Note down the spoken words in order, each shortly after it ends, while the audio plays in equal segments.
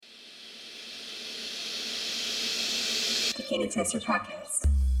Kenny Chesser Podcast.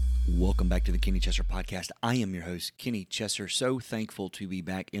 Welcome back to the Kenny Chesser Podcast. I am your host, Kenny Chesser. So thankful to be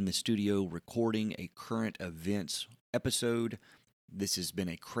back in the studio recording a current events episode. This has been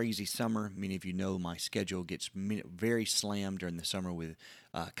a crazy summer. Many of you know my schedule gets very slammed during the summer with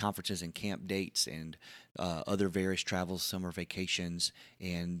conferences and camp dates and other various travels, summer vacations,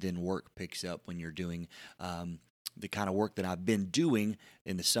 and then work picks up when you're doing the kind of work that I've been doing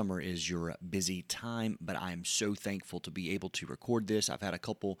in the summer is your busy time, but I am so thankful to be able to record this. I've had a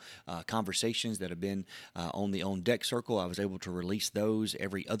couple conversations that have been on the On Deck Circle. I was able to release those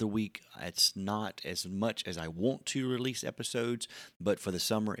every other week. It's not as much as I want to release episodes, but for the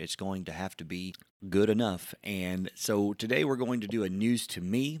summer, it's going to have to be good enough. And so today we're going to do a news to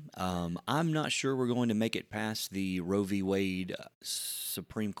me. I'm not sure we're going to make it past the Roe v. Wade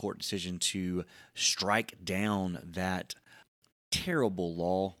Supreme Court decision to strike down that terrible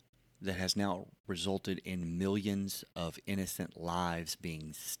law that has now resulted in millions of innocent lives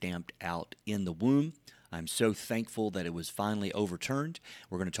being stamped out in the womb. I'm so thankful that it was finally overturned.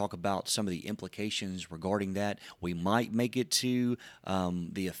 We're going to talk about some of the implications regarding that. We might make it to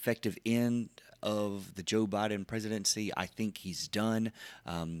the effective end of the Joe Biden presidency. I think he's done.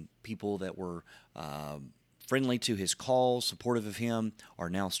 People that were friendly to his call, supportive of him, are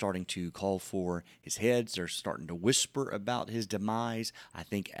now starting to call for his heads. They're starting to whisper about his demise. I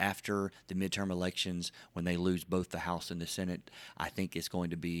think after the midterm elections, when they lose both the House and the Senate, I think it's going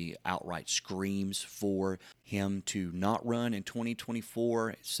to be outright screams for him to not run in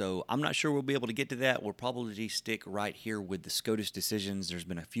 2024. So I'm not sure we'll be able to get to that. We'll probably stick right here with the SCOTUS decisions. There's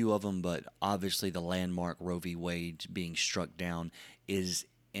been a few of them, but obviously the landmark Roe v. Wade being struck down is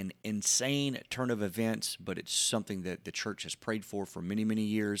an insane turn of events, but it's something that the church has prayed for many, many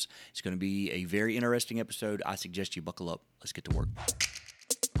years. It's going to be a very interesting episode. I suggest you buckle up. Let's get to work.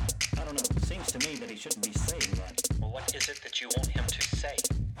 I don't know. It seems to me that he shouldn't be saying that. Well, what is it that you want him to say?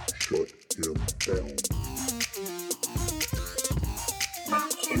 Shut him down.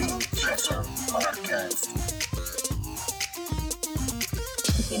 Kenny Chesser Podcast.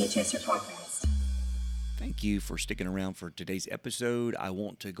 Kenny Chesser Podcast. Thank you for sticking around for today's episode. I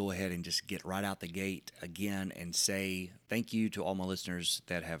want to go ahead and just get right out the gate again and say thank you to all my listeners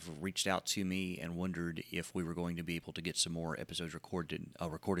that have reached out to me and wondered if we were going to be able to get some more episodes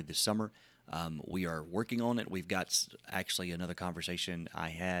recorded this summer. We are working on it. We've got actually another conversation I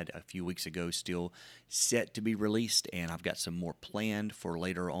had a few weeks ago still set to be released, and I've got some more planned for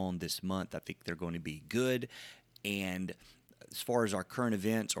later on this month. I think they're going to be good. And as far as our current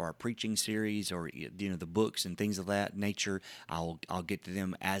events or our preaching series or the books and things of that nature, I'll get to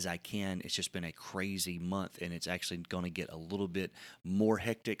them as I can. It's just been a crazy month, and it's actually going to get a little bit more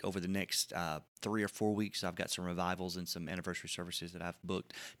hectic over the next 3 or 4 weeks. I've got some revivals and some anniversary services that I've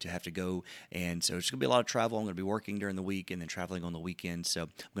booked to have to go, and so it's going to be a lot of travel. I'm going to be working during the week and then traveling on the weekend, so I'm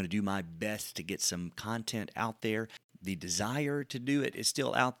going to do my best to get some content out there. The desire to do it is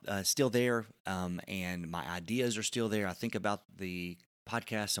still there, and my ideas are still there. I think about the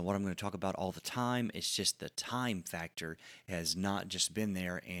podcast and what I'm going to talk about all the time. It's just the time factor has not just been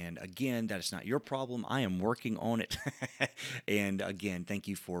there. And again, that is not your problem. I am working on it. And again, thank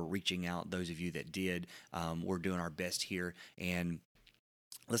you for reaching out, those of you that did. We're doing our best here, and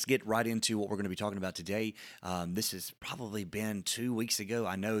let's get right into what we're going to be talking about today. This has probably been 2 weeks ago.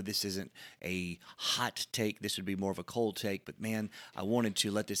 I know this isn't a hot take. This would be more of a cold take. But, man, I wanted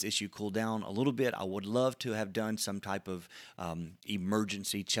to let this issue cool down a little bit. I would love to have done some type of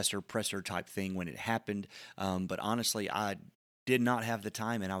emergency Chesser presser type thing when it happened. But, honestly, I did not have the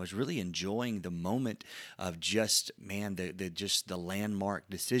time, and I was really enjoying the moment of just, man, the landmark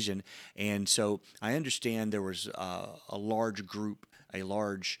decision. And so I understand there was a large group, I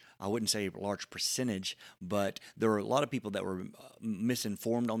wouldn't say a large percentage, but there were a lot of people that were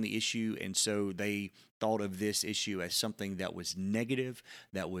misinformed on the issue, and so they thought of this issue as something that was negative,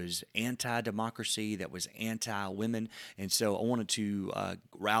 that was anti-democracy, that was anti-women. And so I wanted to,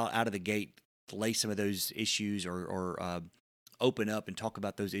 out of the gate, lay some of those issues or open up and talk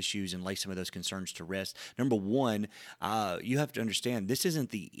about those issues and lay some of those concerns to rest. Number one, you have to understand this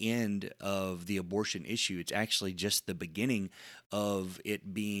isn't the end of the abortion issue. It's actually just the beginning of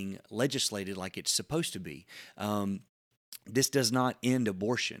it being legislated like it's supposed to be. This does not end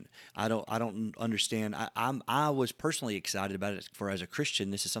abortion. I don't understand. I was personally excited about it as a Christian.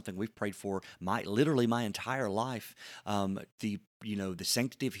 This is something we've prayed for literally my entire life. The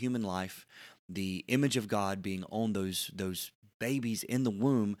sanctity of human life, the image of God being on those babies in the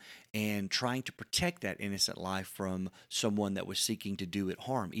womb and trying to protect that innocent life from someone that was seeking to do it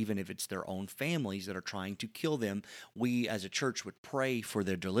harm, even if it's their own families that are trying to kill them. We as a church would pray for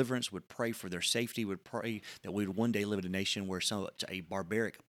their deliverance, would pray for their safety, would pray that we would one day live in a nation where such a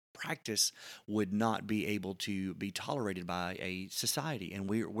barbaric practice would not be able to be tolerated by a society, and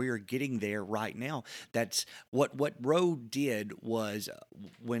we're getting there right now. That's what Roe did was,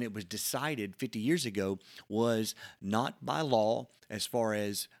 when it was decided 50 years ago, was not by law as far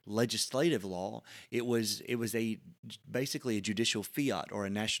as legislative law. It was basically a judicial fiat or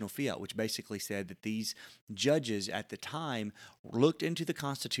a national fiat, which basically said that these judges at the time looked into the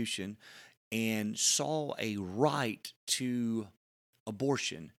Constitution and saw a right to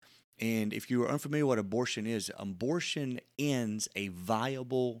abortion. And if you are unfamiliar what abortion ends a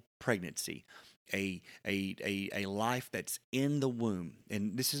viable pregnancy, a life that's in the womb.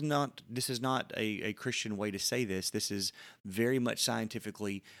 And this is not a Christian way to say this. This is very much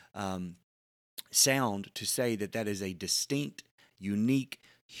scientifically sound to say that is a distinct, unique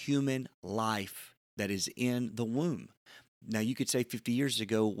human life that is in the womb. Now, you could say 50 years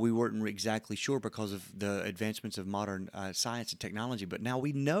ago we weren't exactly sure because of the advancements of modern science and technology, but now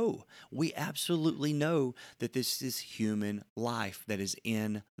we absolutely know that this is human life that is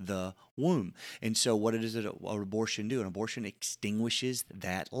in the womb. And so what does an abortion do? An abortion extinguishes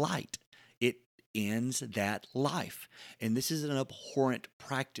that light. It ends that life. And this is an abhorrent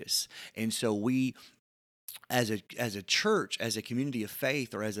practice. And so we, as a church, as a community of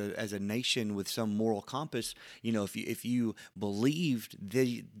faith, or as a nation with some moral compass, if you believed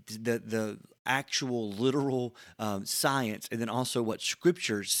the actual literal science, and then also what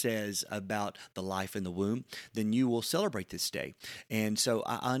Scripture says about the life in the womb, then you will celebrate this day. And so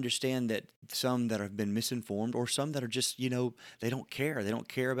I understand that some that have been misinformed, or some that are just they don't care. They don't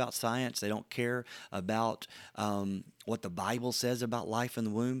care about science. They don't care about what the Bible says about life in the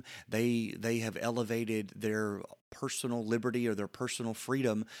womb. They have elevated their personal liberty or their personal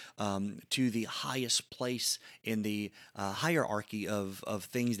freedom to the highest place in the hierarchy of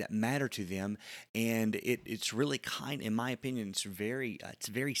things that matter to them. And it's really in my opinion, it's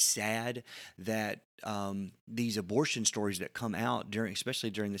very sad that these abortion stories that come out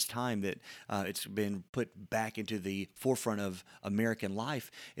especially during this time that it's been put back into the forefront of American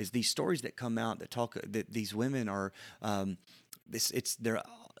life, is these stories that come out that talk that these women are they're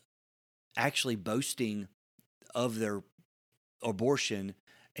actually boasting of their abortion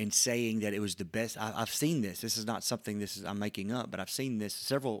and saying that it was the best. I've seen this. This is not something I'm making up, but I've seen this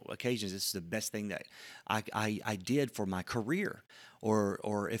several occasions. This is the best thing that I did for my career,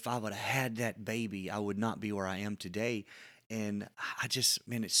 or if I would have had that baby, I would not be where I am today. And I just,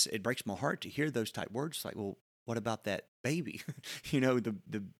 it breaks my heart to hear those type words. Like, well, what about that baby?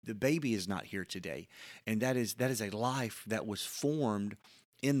 The baby is not here today, and that is a life that was formed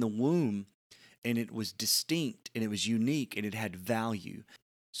in the womb. And it was distinct, and it was unique, and it had value.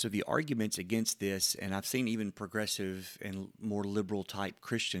 So the arguments against this, and I've seen even progressive and more liberal type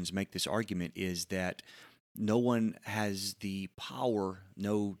Christians make this argument, is that no one has the power,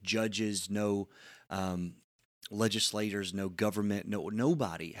 no judges, no legislators, no government,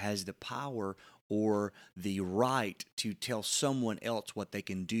 nobody has the power or the right to tell someone else what they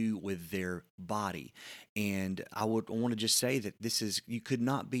can do with their body. And I want to just say that you could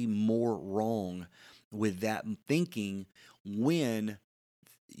not be more wrong with that thinking when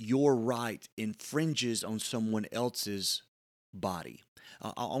your right infringes on someone else's body.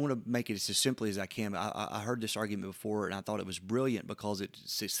 I want to make it as simply as I can. I heard this argument before, and I thought it was brilliant because it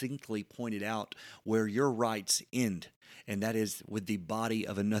succinctly pointed out where your rights end, and that is with the body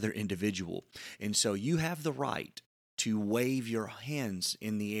of another individual. And so you have the right to wave your hands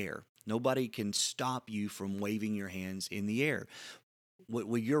in the air. Nobody can stop you from waving your hands in the air.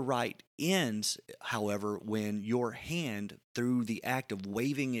 Your right ends, however, when your hand, through the act of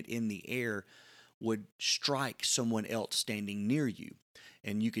waving it in the air, would strike someone else standing near you.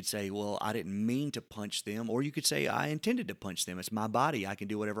 And you could say, well, I didn't mean to punch them. Or you could say, I intended to punch them. It's my body. I can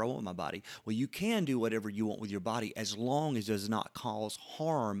do whatever I want with my body. Well, you can do whatever you want with your body as long as it does not cause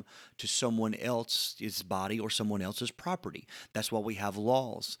harm to someone else's body or someone else's property. That's why we have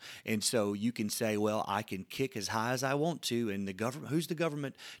laws. And so you can say, well, I can kick as high as I want to. And the government, who's the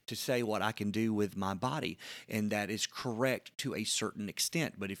government to say what I can do with my body? And that is correct to a certain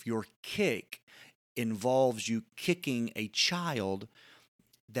extent. But if your kick involves you kicking a child,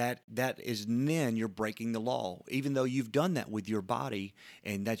 that is, then you're breaking the law. Even though you've done that with your body,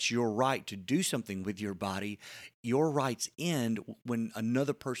 and that's your right to do something with your body, your rights end when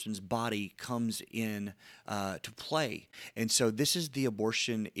another person's body comes in to play. And so this is the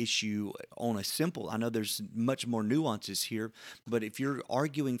abortion issue on a simple, I know there's much more nuances here, but if you're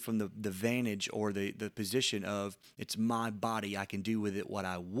arguing from the vantage or the position of it's my body, I can do with it what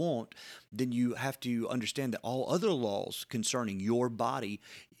I want, then you have to understand that all other laws concerning your body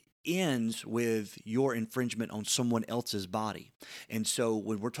ends with your infringement on someone else's body. And so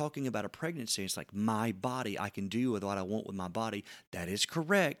when we're talking about a pregnancy, it's like my body, I can do with what I want with my body. That is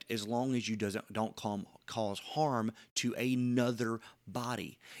correct, as long as you don't cause harm to another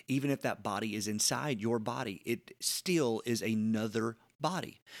body. Even if that body is inside your body, it still is another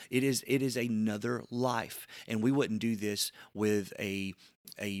body. It is another life. And we wouldn't do this with a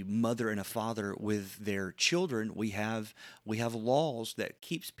mother and a father with their children. We have laws that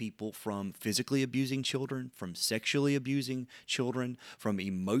keeps people from physically abusing children, from sexually abusing children, from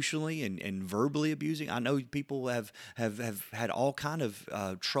emotionally and verbally abusing. I know people have had all kind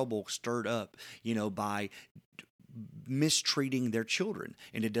of trouble stirred up, by mistreating their children.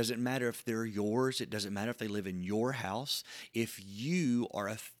 And it doesn't matter if they're yours. It doesn't matter if they live in your house. If you are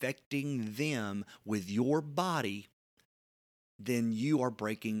affecting them with your body, then you are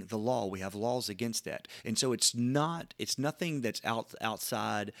breaking the law. We have laws against that. And so it's nothing that's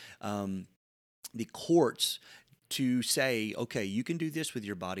outside the courts to say, okay, you can do this with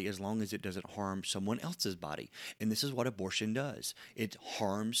your body as long as it doesn't harm someone else's body. And this is what abortion does. It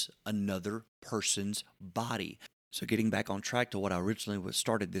harms another person's body. So getting back on track to what I originally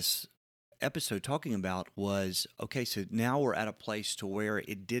started this episode talking about was, okay, so now we're at a place to where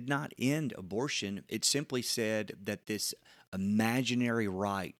it did not end abortion. It simply said that this imaginary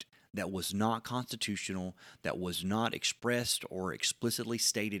right that was not constitutional, that was not expressed or explicitly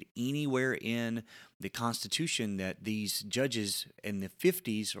stated anywhere in the Constitution, that these judges in the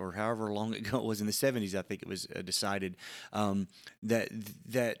 50s or however long ago it was, in the 70s, I think it was decided,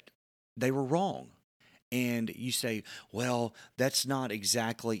 that they were wrong. And you say, well, that's not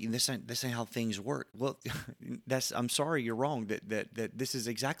exactly, this ain't how things work. Well, I'm sorry, you're wrong. That this is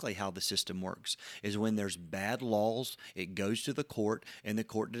exactly how the system works. Is when there's bad laws, it goes to the court, and the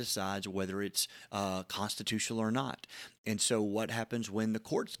court decides whether it's constitutional or not. And so what happens when the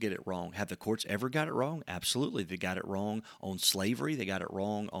courts get it wrong? Have the courts ever got it wrong? Absolutely. They got it wrong on slavery. They got it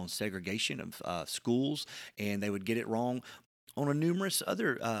wrong on segregation of schools, and they would get it wrong on a numerous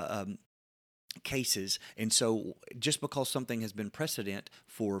other cases. And so just because something has been precedent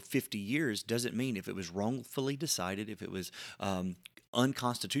for 50 years doesn't mean, if it was wrongfully decided, if it was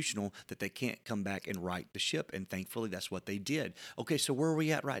unconstitutional, that they can't come back and right the ship. And thankfully, that's what they did. Okay, so where are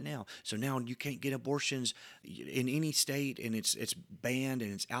we at right now? So now you can't get abortions in any state, and it's banned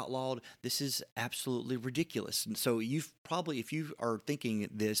and it's outlawed. This is absolutely ridiculous. And so you've probably, if you are thinking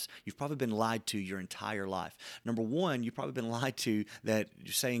this, you've probably been lied to your entire life. Number one, you've probably been lied to that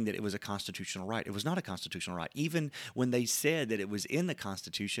saying that it was a constitutional right. It was not a constitutional right. Even when they said that it was in the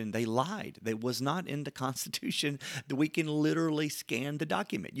Constitution, they lied. It was not in the Constitution. That we can literally scan the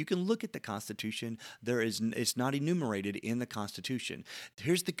document. You can look at the Constitution. It's not enumerated in the Constitution.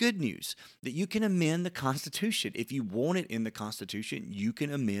 Here's the good news, that you can amend the Constitution. If you want it in the Constitution, you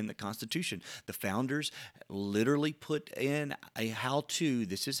can amend the Constitution. The founders literally put in a how-to.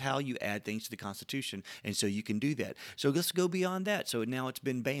 This is how you add things to the Constitution. And so you can do that. So let's go beyond that. So now it's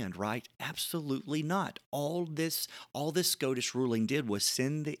been banned, right? Absolutely not. All this SCOTUS ruling did was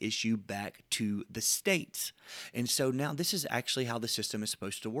send the issue back to the states. And so now this is actually how the system is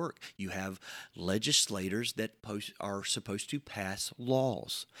supposed to work. You have legislators that are supposed to pass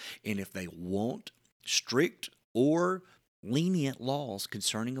laws. And if they want strict or lenient laws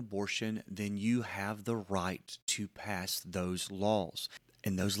concerning abortion, then you have the right to pass those laws.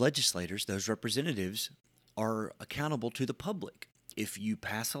 And those legislators, those representatives, are accountable to the public. If you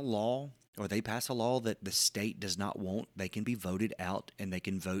pass a law, or they pass a law that the state does not want, they can be voted out, and they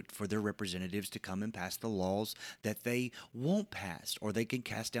can vote for their representatives to come and pass the laws that they want passed, or they can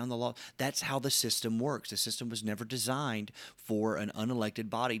cast down the law. That's how the system works. The system was never designed for an unelected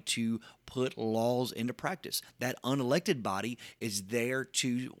body to put laws into practice. That unelected body is there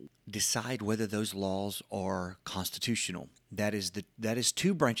to decide whether those laws are constitutional. That is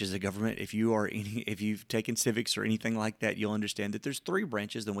two branches of government. If you've taken civics or anything like that, you'll understand that there's three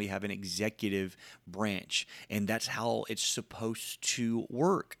branches. Then we have an executive branch, and that's how it's supposed to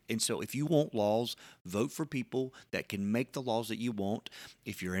work. And so, if you want laws, vote for people that can make the laws that you want.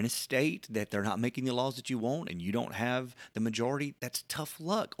 If you're in a state that they're not making the laws that you want, and you don't have the majority, that's tough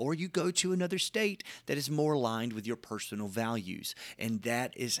luck. Or you go to another state that is more aligned with your personal values, and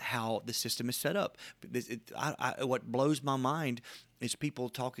that is how the system is set up. What blows my mind is people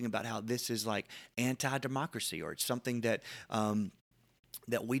talking about how this is like anti-democracy, or it's something that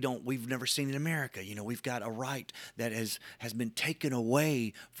we've never seen in America. We've got a right that has been taken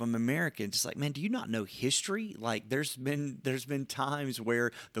away from Americans. It's like, man, do you not know history? Like, there's been times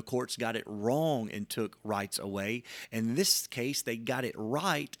where the courts got it wrong and took rights away. In this case, they got it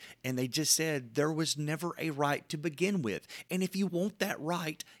right, and they just said there was never a right to begin with. And if you want that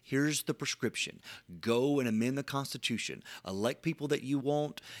right, here's the prescription: go and amend the Constitution, elect people that you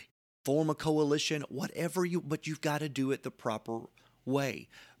want, form a coalition, but you've got to do it the proper way.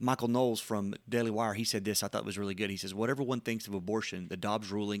 Michael Knowles from Daily Wire, he said this, I thought was really good. He says, whatever one thinks of abortion, the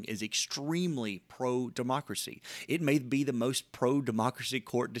Dobbs ruling is extremely pro-democracy. It may be the most pro-democracy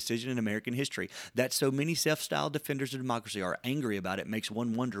court decision in American history. That so many self-styled defenders of democracy are angry about it makes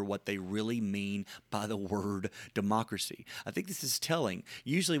one wonder what they really mean by the word democracy. I think this is telling.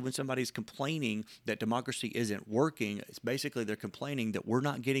 Usually when somebody's complaining that democracy isn't working, it's basically they're complaining that we're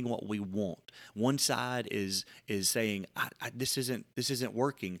not getting what we want. One side is saying, this isn't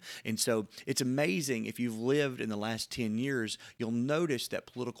working. And so it's amazing, if you've lived in the last 10 years, you'll notice that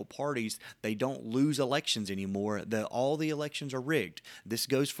political parties, they don't lose elections anymore. All the elections are rigged. This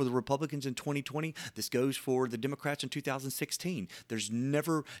goes for the Republicans in 2020. This goes for the Democrats in 2016. There's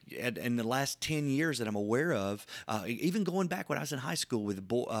never, in the last 10 years that I'm aware of, even going back when I was in high school with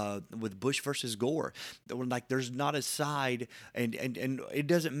Bush versus Gore, like there's not a side, and it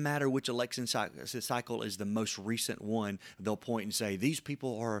doesn't matter which election cycle is the most recent one. They'll point and say, these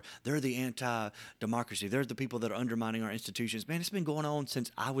people they're the anti-democracy. They're the people that are undermining our institutions. Man, it's been going on since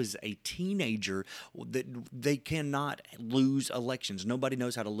I was a teenager, that they cannot lose elections. Nobody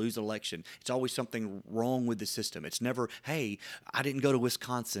knows how to lose an election. It's always something wrong with the system. It's never, hey, I didn't go to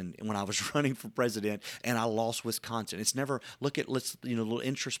Wisconsin when I was running for president and I lost Wisconsin. It's never, let's a little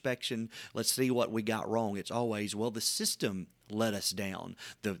introspection. Let's see what we got wrong. It's always, well, the system let us down.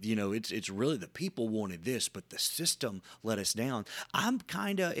 It's really the people wanted this, but the system let us down. I'm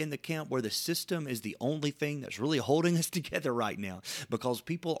kind of in the camp where the system is the only thing that's really holding us together right now, because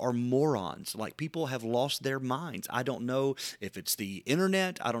people are morons. Like, people have lost their minds. I don't know if it's the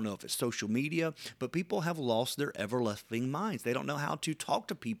internet. I don't know if it's social media, but people have lost their ever-loving minds. They don't know how to talk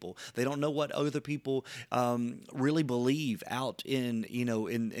to people. They don't know what other people really believe out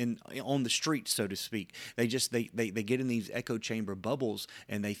in on the streets, so to speak. They get in these echo chamber bubbles,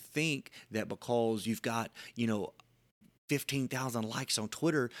 and they think that because you've got 15,000 likes on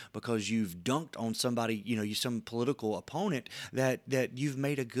Twitter because you've dunked on somebody, some political opponent, that you've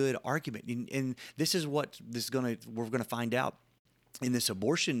made a good argument. And this is what we're gonna find out in this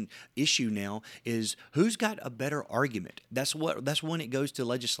abortion issue now, is who's got a better argument. That's when it goes to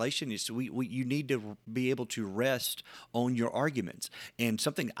legislation. Is you need to be able to rest on your arguments. And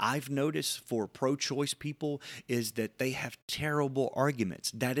something I've noticed for pro-choice people is that they have terrible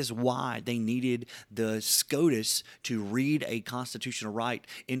arguments. That is why they needed the SCOTUS to read a constitutional right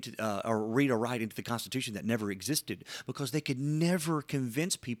or read a right into the Constitution that never existed, because they could never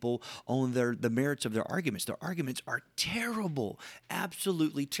convince people on the merits of their arguments. Their arguments are terrible.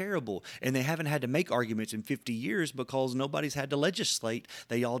 Absolutely terrible. And they haven't had to make arguments in 50 years because nobody's had to legislate.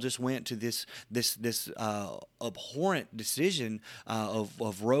 They all just went to this abhorrent decision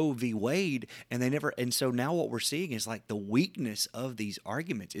of Roe v. Wade, and they never. And so now what we're seeing is like the weakness of these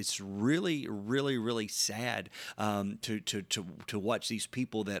arguments. It's really, really, really sad to watch these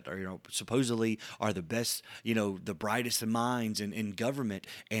people that are supposedly are the best, the brightest minds in government,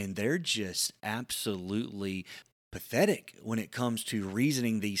 and they're just absolutely pathetic when it comes to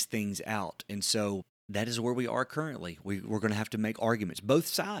reasoning these things out. And so that is where we are currently. We're going to have to make arguments. Both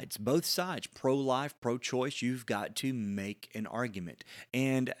sides, pro-life, pro-choice, you've got to make an argument.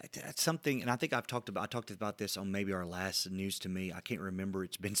 And that's something, and I think I talked about this on maybe our last News to Me. I can't remember.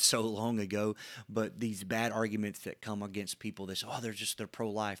 It's been so long ago. But these bad arguments that come against people that say, oh, they're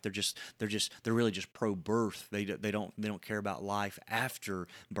pro-life. They're really just pro-birth. They don't care about life after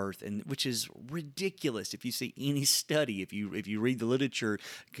birth, and which is ridiculous. If you see any study, if you read the literature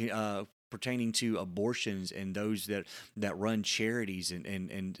pertaining to abortions and those that run charities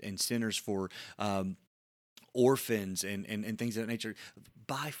and centers for orphans and things of that nature,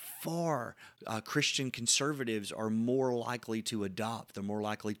 by far, Christian conservatives are more likely to adopt. They're more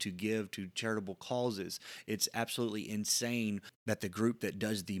likely to give to charitable causes. It's absolutely insane that the group that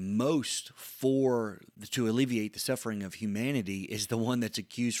does the most to alleviate the suffering of humanity is the one that's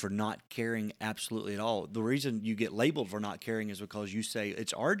accused for not caring absolutely at all. The reason you get labeled for not caring is because you say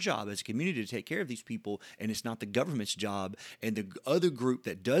it's our job as a community to take care of these people, and it's not the government's job. And the other group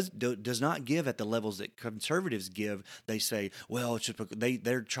that does not give at the levels that conservatives give, they say, well, it's just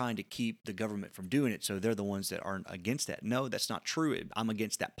they're trying to keep the government from doing it, so they're the ones that aren't against that. No, that's not true. I'm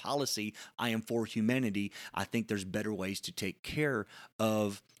against that policy. I am for humanity. I think there's better ways to take care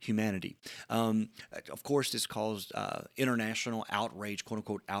of humanity. Of course, this caused international outrage, quote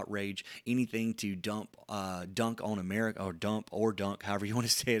unquote outrage. Anything to dunk on America, or dunk, however you want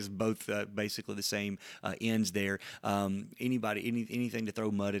to say it, is both basically the same ends there. Anything to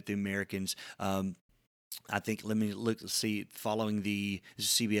throw mud at the Americans. I think, following this is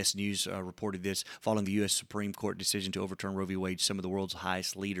CBS News reported this, following the U.S. Supreme Court decision to overturn Roe v. Wade, some of the world's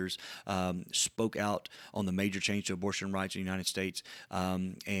highest leaders spoke out on the major change to abortion rights in the United States,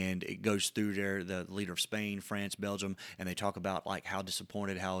 and it goes through there, the leader of Spain, France, Belgium, and they talk about like how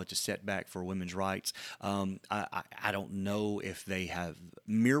disappointed, how it's a setback for women's rights. I don't know if they have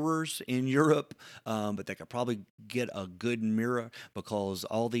mirrors in Europe, but they could probably get a good mirror, because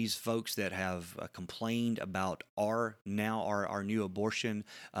all these folks that have complained about our new abortion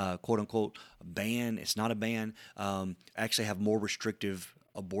quote unquote ban, it's not a ban, actually have more restrictive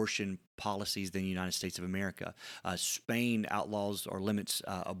abortion policies than the United States of America. Spain outlaws or limits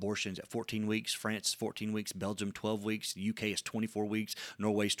abortions at 14 weeks, France 14 weeks, Belgium 12 weeks, the UK is 24 weeks,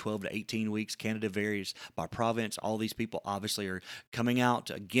 Norway's 12 to 18 weeks, Canada varies by province. All these people obviously are coming out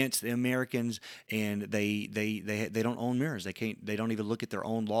against the Americans, and they don't own mirrors. They don't even look at their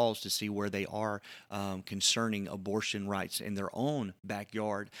own laws to see where they are concerning abortion rights in their own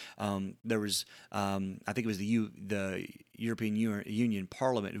backyard. There was I think it was the European Union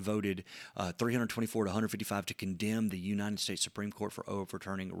Parliament voted 324 to 155 to condemn the United States Supreme Court for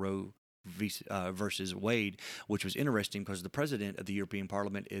overturning Roe versus Wade, which was interesting because the president of the European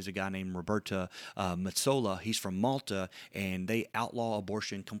Parliament is a guy named Roberta Metsola. He's from Malta, and they outlaw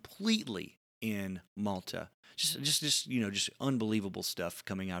abortion completely in Malta. Just unbelievable stuff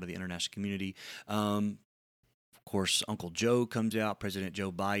coming out of the international community. Of course, Uncle Joe comes out, President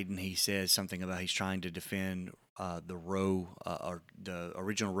Joe Biden. He says something about he's trying to defend the Roe, or the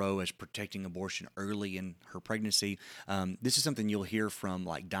original Roe, as protecting abortion early in her pregnancy. This is something you'll hear from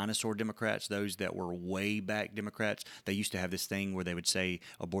like dinosaur Democrats, those that were way back Democrats. They used to have this thing where they would say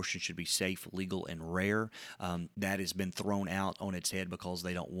abortion should be safe, legal, and rare. That has been thrown out on its head because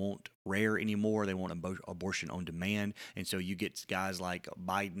they don't want rare anymore. They want abortion on demand. And so you get guys like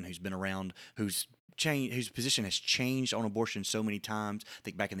Biden, who's been around, whose position has changed on abortion so many times. I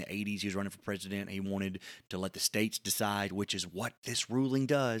think back in the 80s, he was running for president. He wanted to let the states decide, which is what this ruling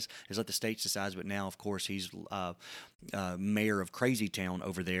does, is let the states decide. But now, of course, he's mayor of Crazy Town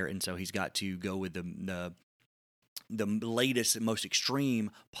over there, and so he's got to go with the latest and most extreme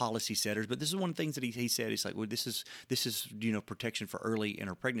policy setters. But this is one of the things that he said. He's like, well, this is protection for early in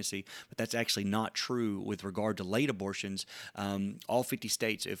her pregnancy, but that's actually not true with regard to late abortions. All 50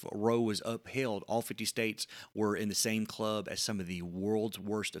 states, if Roe was upheld, all 50 states were in the same club as some of the world's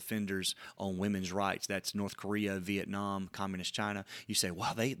worst offenders on women's rights. That's North Korea, Vietnam, Communist China. You say,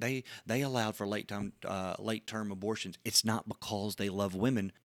 well, they allowed for late term abortions. It's not because they love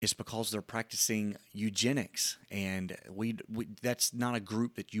women. It's because they're practicing eugenics, and we that's not a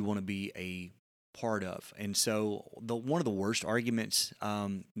group that you want to be a part of. And so one of the worst arguments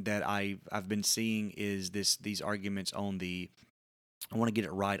that I've been seeing is these arguments on the, I want to get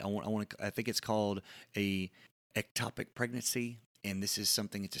it right. I think it's called a ectopic pregnancy, and this is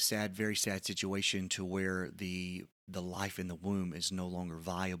something. It's a sad, very sad situation to where the life in the womb is no longer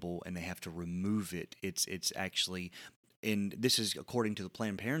viable, and they have to remove it. It's actually. And this is according to the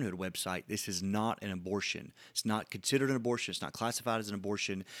Planned Parenthood website. This is not an abortion. It's not considered an abortion. It's not classified as an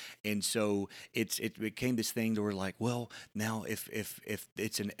abortion. And so it became this thing that we're like, well, now if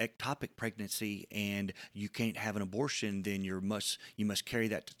it's an ectopic pregnancy and you can't have an abortion, then you must carry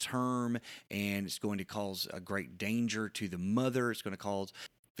that to term, and it's going to cause a great danger to the mother. It's going to cause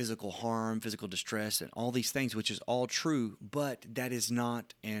physical harm, physical distress, and all these things, which is all true, but that is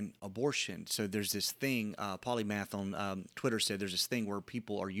not an abortion. So there's this thing, Polymath on Twitter said there's this thing where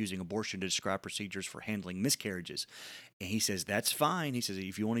people are using abortion to describe procedures for handling miscarriages. And he says, that's fine. He says,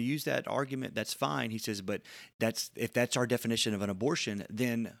 if you want to use that argument, that's fine. He says, but if that's our definition of an abortion,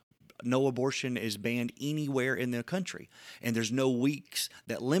 then no abortion is banned anywhere in the country, and there's no weeks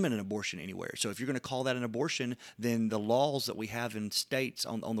that limit an abortion anywhere. So if you're going to call that an abortion, then the laws that we have in states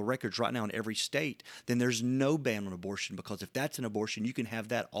on the records right now in every state, then there's no ban on abortion, because if that's an abortion, you can have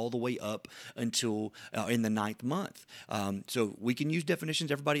that all the way up until in the 9th month. So we can use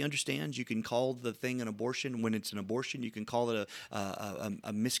definitions everybody understands. You can call the thing an abortion when it's an abortion. You can call it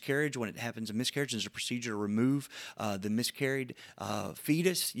a miscarriage when it happens a miscarriage. There's a procedure to remove the miscarried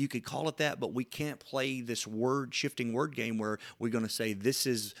fetus. You could call it that, but we can't play this shifting word game where we're going to say this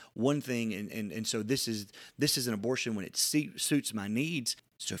is one thing and so this is an abortion when it suits my needs.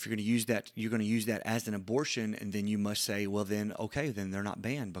 So if you're going to use that, you're going to use that as an abortion, and then you must say, well, then okay, then they're not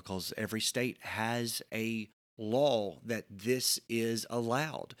banned, because every state has a law that this is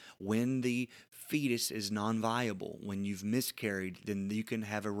allowed. When the fetus is non-viable, when you've miscarried, then you can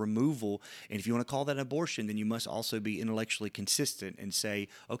have a removal. And if you want to call that abortion, then you must also be intellectually consistent and say,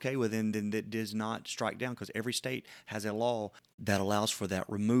 okay, well then that does not strike down, because every state has a law that allows for that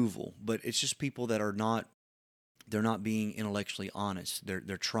removal. But it's just people that are not, they're not being intellectually honest.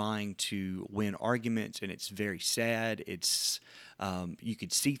 They're trying to win arguments, and it's very sad. It's you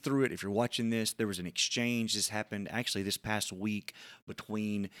could see through it if you're watching this. There was an exchange. This happened actually this past week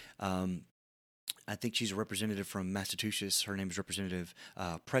between I think she's a representative from Massachusetts. Her name is Representative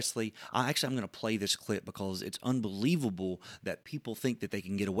Presley. I'm going to play this clip because it's unbelievable that people think that they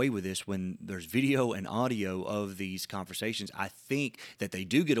can get away with this when there's video and audio of these conversations. I think that they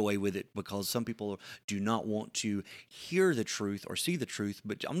do get away with it because some people do not want to hear the truth or see the truth.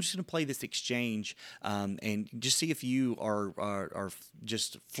 But I'm just going to play this exchange and just see if you are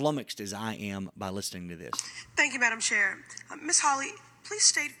just flummoxed as I am by listening to this. Thank you, Madam Chair. Ms. Hawley, please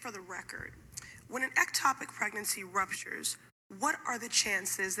state for the record, when an ectopic pregnancy ruptures, what are the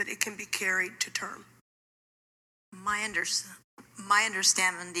chances that it can be carried to term? My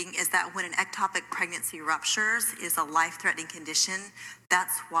understanding is that when an ectopic pregnancy ruptures is a life-threatening condition.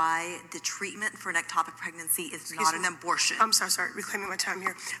 That's why the treatment for an ectopic pregnancy is not an abortion. I'm sorry, reclaiming my time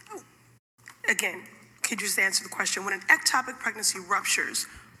here. Again, could you just answer the question? When an ectopic pregnancy ruptures,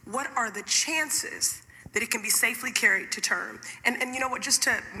 what are the chances that it can be safely carried to term? And you know what, just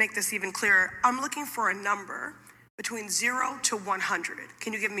to make this even clearer, I'm looking for a number between 0 to 100.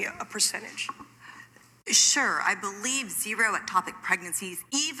 Can you give me a percentage? Sure, I believe 0 ectopic pregnancies,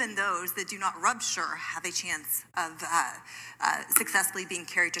 even those that do not rupture, have a chance of successfully being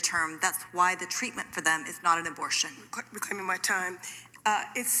carried to term. That's why the treatment for them is not an abortion. Reclaiming my time.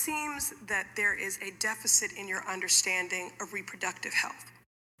 It seems that there is a deficit in your understanding of reproductive health.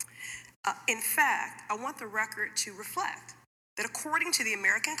 In fact, I want the record to reflect that according to the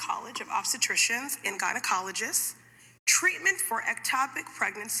American College of Obstetricians and Gynecologists, treatment for ectopic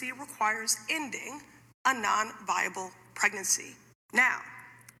pregnancy requires ending a non-viable pregnancy. Now,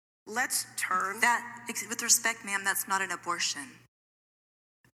 let's turn... With respect, ma'am, that's not an abortion.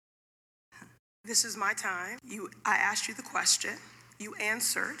 This is my time. I asked you the question, you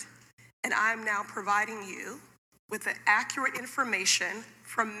answered, and I'm now providing you with the accurate information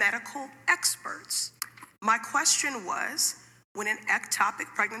from medical experts. My question was, when an ectopic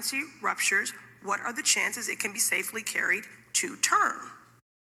pregnancy ruptures, what are the chances it can be safely carried to term?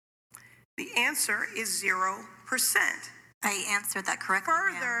 The answer is 0%. I answered that correctly,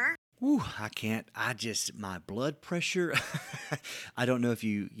 Further, Ooh, I can't. My blood pressure. I don't know if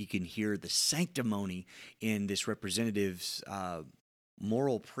you can hear the sanctimony in this representative's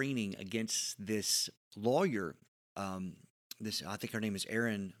moral preening against this lawyer. I think her name is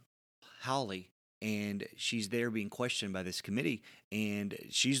Erin Hawley, and she's there being questioned by this committee, and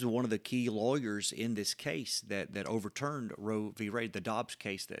she's one of the key lawyers in this case that overturned Roe v. Wade, the Dobbs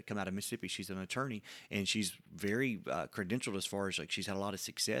case that come out of Mississippi. She's an attorney, and she's very credentialed as far as she's had a lot of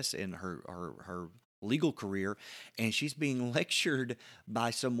success in her legal career, and she's being lectured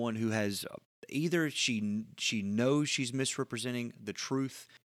by someone who has either she knows she's misrepresenting the truth,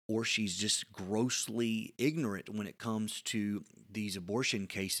 or she's just grossly ignorant when it comes to these abortion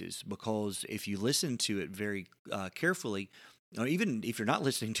cases. Because if you listen to it very carefully, or even if you're not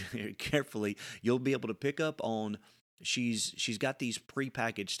listening to it carefully, you'll be able to pick up on she's got these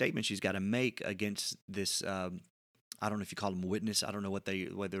prepackaged statements she's got to make against this. I don't know if you call them a witness. I don't know what they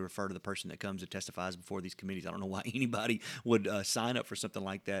refer to the person that comes and testifies before these committees. I don't know why anybody would sign up for something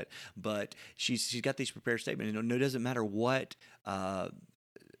like that. But she's got these prepared statements. And it doesn't matter what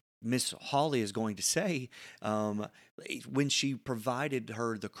Miss Hawley is going to say, when she provided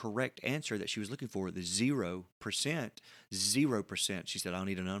her the correct answer that she was looking for, the 0%, she said, I'll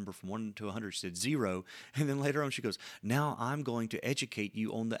need a number from 1 to 100. She said 0. And then later on she goes, now I'm going to educate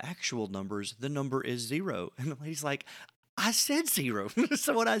you on the actual numbers. The number is 0. And the lady's like, I said zero. That's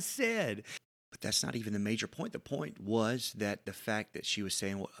what I said. But that's not even the major point. The point was that the fact that she was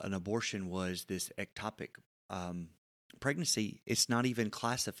saying an abortion was this ectopic pregnancy, it's not even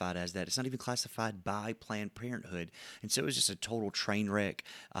classified as that. It's not even classified by Planned Parenthood. And so it was just a total train wreck.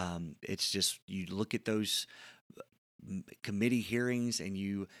 It's just, you look at those committee hearings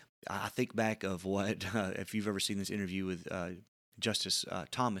and I think back of what, if you've ever seen this interview with Justice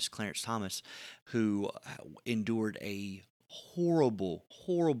Clarence Thomas, who endured a horrible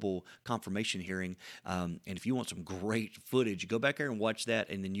confirmation hearing. And if you want some great footage, go back there and watch that,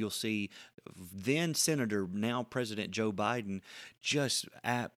 and then you'll see then Senator, now President Joe Biden, just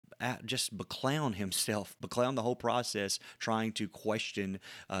beclown himself, beclown the whole process, trying to question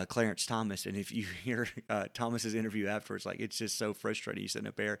Clarence Thomas. And if you hear Thomas's interview afterwards, like, it's just so frustrating. You sitting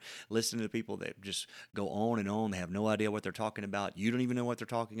up there listening to the people that just go on and on. They have no idea what they're talking about. You don't even know what they're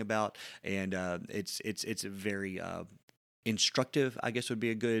talking about, and it's a very instructive, I guess, would be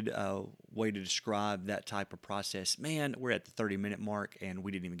a good way to describe that type of process. Man, we're at the 30-minute mark, and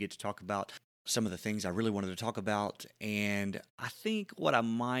we didn't even get to talk about some of the things I really wanted to talk about. And I think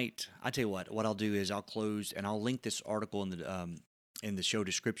I tell you what I'll do is I'll close and I'll link this article in the show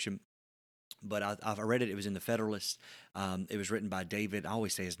description. But I read it. It was in the Federalist. It was written by David. I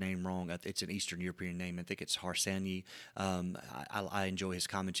always say his name wrong. It's an Eastern European name. I think it's Harsanyi. I enjoy his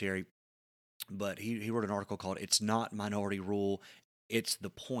commentary. But he wrote an article called "It's Not Minority Rule, It's the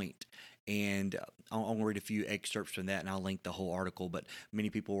Point." And I'm going to read a few excerpts from that, and I'll link the whole article. But many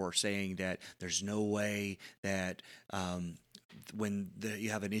people are saying that there's no way that when you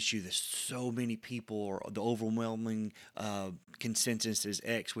have an issue that so many people, or the overwhelming consensus is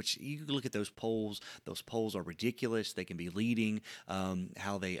X, which you look at those polls are ridiculous. They can be leading.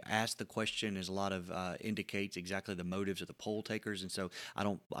 How they ask the question is a lot of indicates exactly the motives of the poll takers, and so I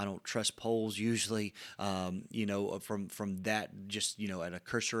don't trust polls usually. From that, just at a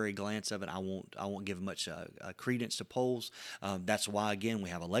cursory glance of it, I won't give much credence to polls. That's why, again, we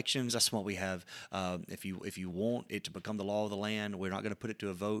have elections. That's what we have. If you want it to become the law of the land, we're not going to put it to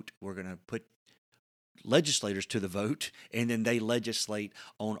a vote. We're going to put legislators to the vote, and then they legislate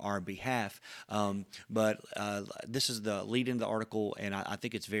on our behalf. But this is the lead in the article, and I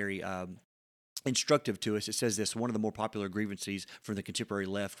think it's very instructive to us. It says this: one of the more popular grievances from the contemporary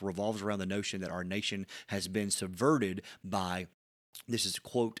left revolves around the notion that our nation has been subverted by, this is,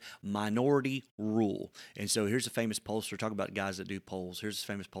 quote, minority rule. And so here's a famous pollster, talk about guys that do polls. Here's a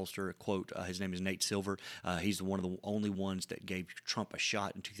famous pollster, quote, his name is Nate Silver. He's one of the only ones that gave Trump a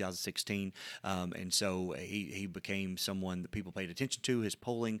shot in 2016. And so he became someone that people paid attention to, his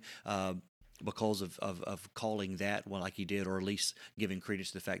polling, because of calling that one like he did, or at least giving credence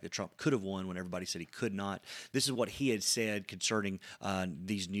to the fact that Trump could have won when everybody said he could not. This is what he had said concerning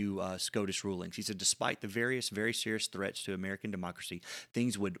these new SCOTUS rulings. He said, despite the various very serious threats to American democracy,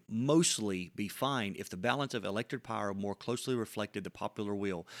 things would mostly be fine if the balance of elected power more closely reflected the popular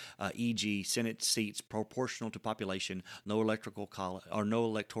will, e.g., Senate seats proportional to population, no electoral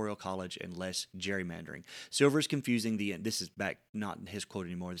college, and less gerrymandering. Silver is confusing this is back, not his quote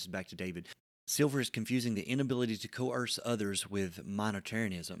anymore, this is back to David. Silver is confusing the inability to coerce others with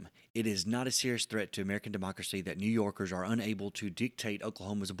minoritarianism. It is not a serious threat to American democracy that New Yorkers are unable to dictate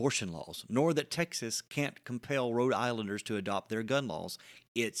Oklahoma's abortion laws, nor that Texas can't compel Rhode Islanders to adopt their gun laws.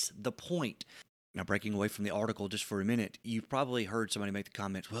 It's the point. Now, breaking away from the article just for a minute, you've probably heard somebody make the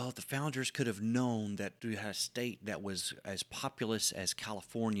comment, well, if the founders could have known that you had a state that was as populous as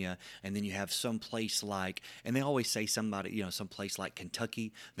California, and then you have some place like, and they always say some place like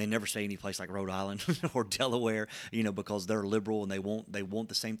Kentucky. They never say any place like Rhode Island or Delaware, because they're liberal and they want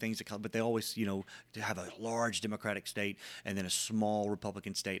the same things, but they always, to have a large Democratic state and then a small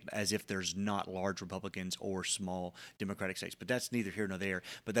Republican state, as if there's not large Republicans or small Democratic states. But that's neither here nor there.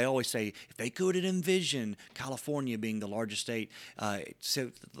 But they always say, if they could envision California being the largest state.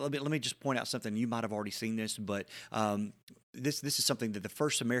 So let me just point out something. You might have already seen this, but this is something that the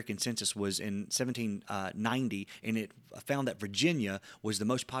first American census was in 1790, and it found that Virginia was the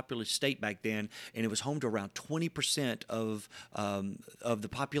most populous state back then, and it was home to around 20% of the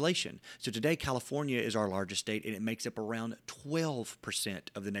population. So today, California is our largest state, and it makes up around 12%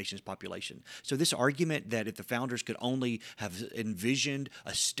 of the nation's population. So this argument that if the founders could only have envisioned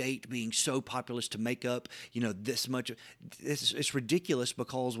a state being so populous to make up, this much, it's ridiculous,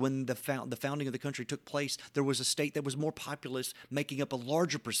 because when the founding of the country took place, there was a state that was more populous populace making up a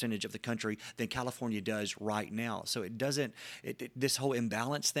larger percentage of the country than California does right now. So it doesn't, this whole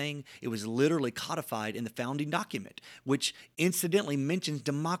imbalance thing, it was literally codified in the founding document, which incidentally mentions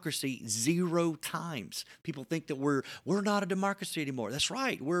democracy 0 times. People think that we're not a democracy anymore. That's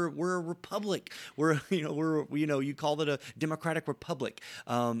right. We're a republic. You call it a democratic republic.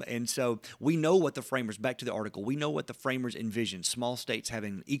 And so we know what the framers, back to the article, we know what the framers envisioned, small states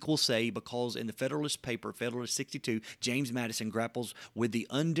having equal say, because in the Federalist paper, Federalist 62, James Madison grapples with the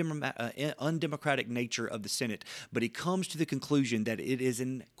undemocratic nature of the Senate, but he comes to the conclusion that it is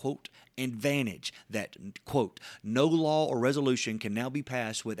an, quote, advantage that, quote, no law or resolution can now be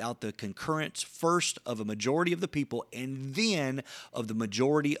passed without the concurrence first of a majority of the people and then of the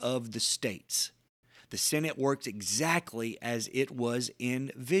majority of the states. The Senate works exactly as it was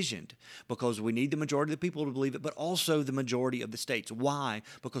envisioned, because we need the majority of the people to believe it, but also the majority of the states. Why?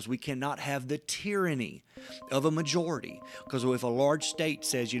 Because we cannot have the tyranny of a majority. Because if a large state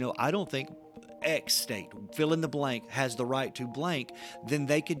says, I don't think X state, fill in the blank, has the right to blank, then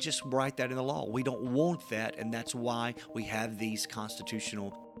they could just write that in the law. We don't want that, and that's why we have these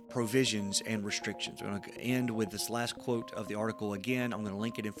constitutional provisions and restrictions. We're going to end with this last quote of the article again. I'm going to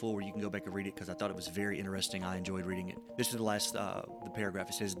link it in full where you can go back and read it, because I thought it was very interesting. I enjoyed reading it. This is the last the paragraph.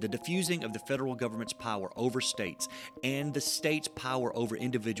 It says, the diffusing of the federal government's power over states and the state's power over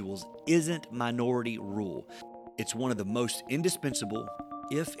individuals isn't minority rule. It's one of the most indispensable,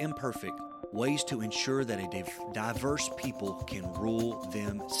 if imperfect, ways to ensure that a diverse people can rule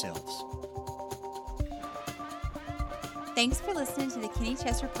themselves. Thanks for listening to the Kenny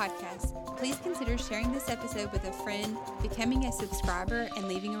Chesser Podcast. Please consider sharing this episode with a friend, becoming a subscriber, and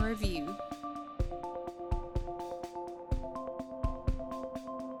leaving a review.